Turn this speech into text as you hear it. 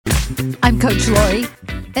I'm Coach Lori,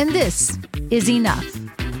 and this is Enough.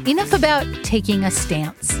 Enough about taking a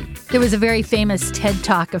stance. There was a very famous TED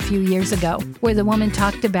Talk a few years ago where the woman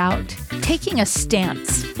talked about taking a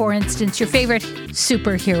stance. For instance, your favorite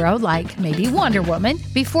superhero, like maybe Wonder Woman,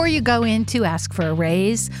 before you go in to ask for a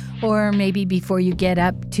raise, or maybe before you get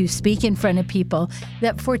up to speak in front of people,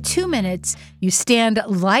 that for 2 minutes you stand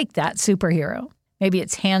like that superhero. Maybe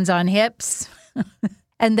it's hands on hips,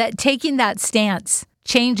 and that taking that stance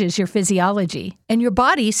changes your physiology, and your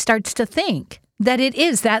body starts to think that it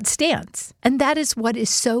is that stance. And that is what is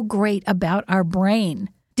so great about our brain.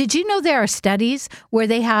 Did you know there are studies where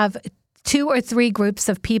they have 2 or 3 groups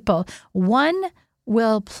of people? One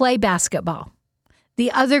will play basketball.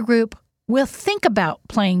 The other group will think about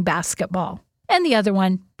playing basketball. And the other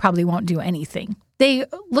one probably won't do anything. They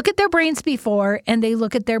look at their brains before and they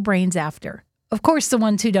look at their brains after. Of course, the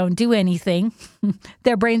ones who don't do anything,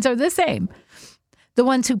 their brains are the same. The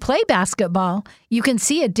ones who play basketball, you can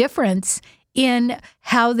see a difference in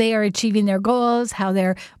how they are achieving their goals, how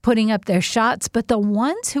they're putting up their shots. But the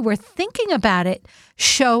ones who were thinking about it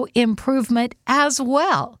show improvement as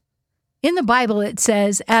well. In the Bible, it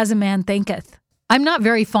says, as a man thinketh. I'm not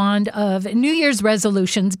very fond of New Year's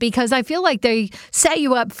resolutions because I feel like they set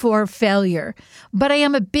you up for failure. But I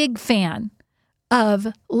am a big fan of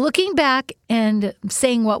looking back and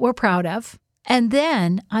saying what we're proud of. And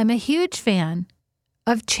then I'm a huge fan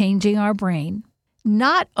of changing our brain.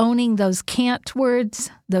 Not owning those can't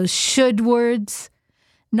words, those should words,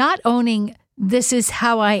 not owning this is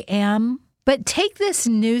how I am, but take this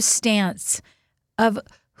new stance of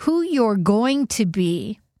who you're going to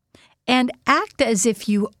be and act as if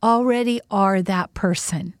you already are that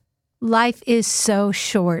person. Life is so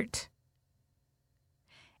short.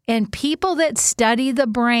 And people that study the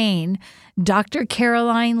brain, Dr.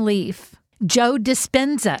 Caroline Leaf, Joe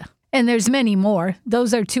Dispenza, and there's many more.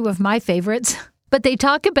 Those are 2 of my favorites. But they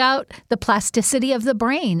talk about the plasticity of the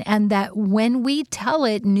brain and that when we tell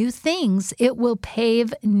it new things, it will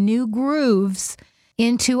pave new grooves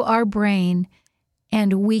into our brain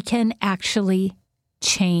and we can actually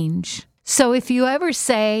change. So if you ever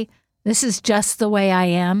say, this is just the way I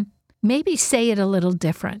am, maybe say it a little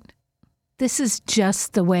different. This is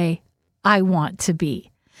just the way I want to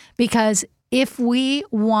be. Because if we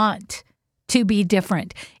want to be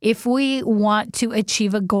different, if we want to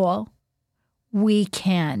achieve a goal, we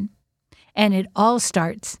can. And it all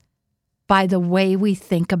starts by the way we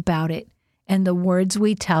think about it and the words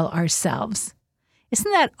we tell ourselves.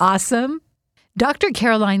 Isn't that awesome? Dr.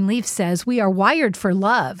 Caroline Leaf says we are wired for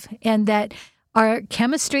love and that our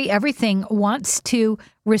chemistry, everything wants to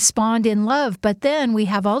respond in love, but then we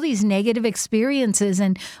have all these negative experiences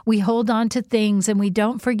and we hold on to things and we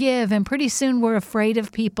don't forgive, and pretty soon we're afraid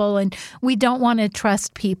of people and we don't want to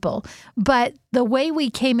trust people. But the way we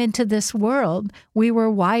came into this world, we were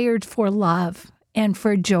wired for love and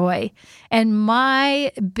for joy. And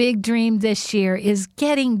my big dream this year is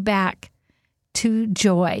getting back to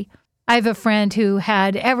joy. I have a friend who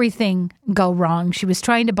had everything go wrong. She was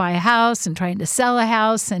trying to buy a house and trying to sell a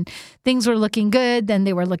house, and things were looking good. Then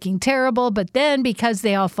they were looking terrible. But then because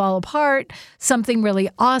they all fall apart, something really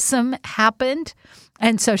awesome happened.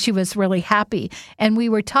 And so she was really happy. And we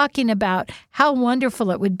were talking about how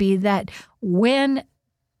wonderful it would be that when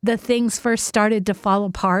the things first started to fall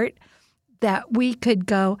apart, that we could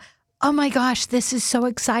go, oh my gosh, this is so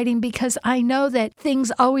exciting because I know that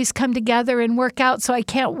things always come together and work out, so I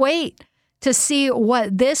can't wait to see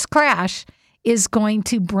what this crash is going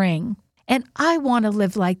to bring. And I want to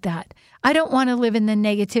live like that. I don't want to live in the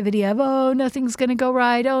negativity of, oh, nothing's going to go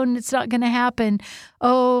right. Oh, and it's not going to happen.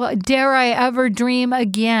 Oh, dare I ever dream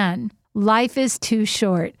again? Life is too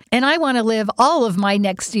short. And I want to live all of my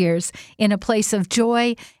next years in a place of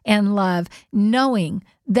joy and love, knowing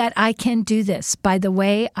that I can do this by the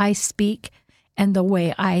way I speak and the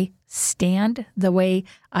way I stand, the way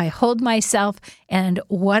I hold myself, and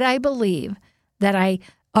what I believe, that I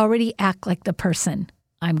already act like the person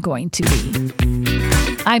I'm going to be.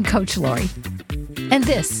 I'm Coach Lori, and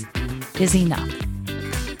this is Enough.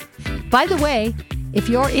 By the way, if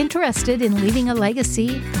you're interested in leaving a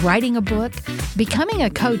legacy, writing a book, becoming a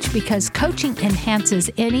coach, because coaching enhances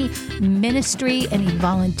any ministry, any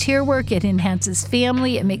volunteer work, it enhances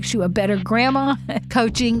family, it makes you a better grandma.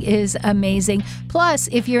 Coaching is amazing. Plus,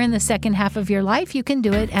 if you're in the second half of your life, you can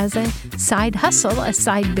do it as a side hustle, a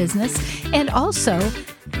side business. And also,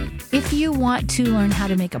 if you want to learn how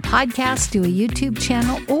to make a podcast, do a YouTube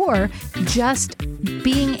channel, or just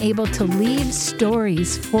being able to leave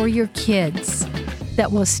stories for your kids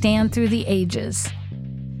that will stand through the ages,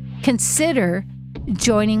 consider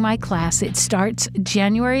joining my class. It starts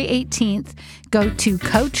January 18th. Go to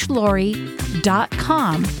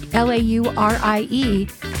CoachLaurie.com, LAURIE,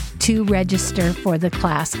 to register for the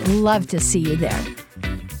class. Love to see you there.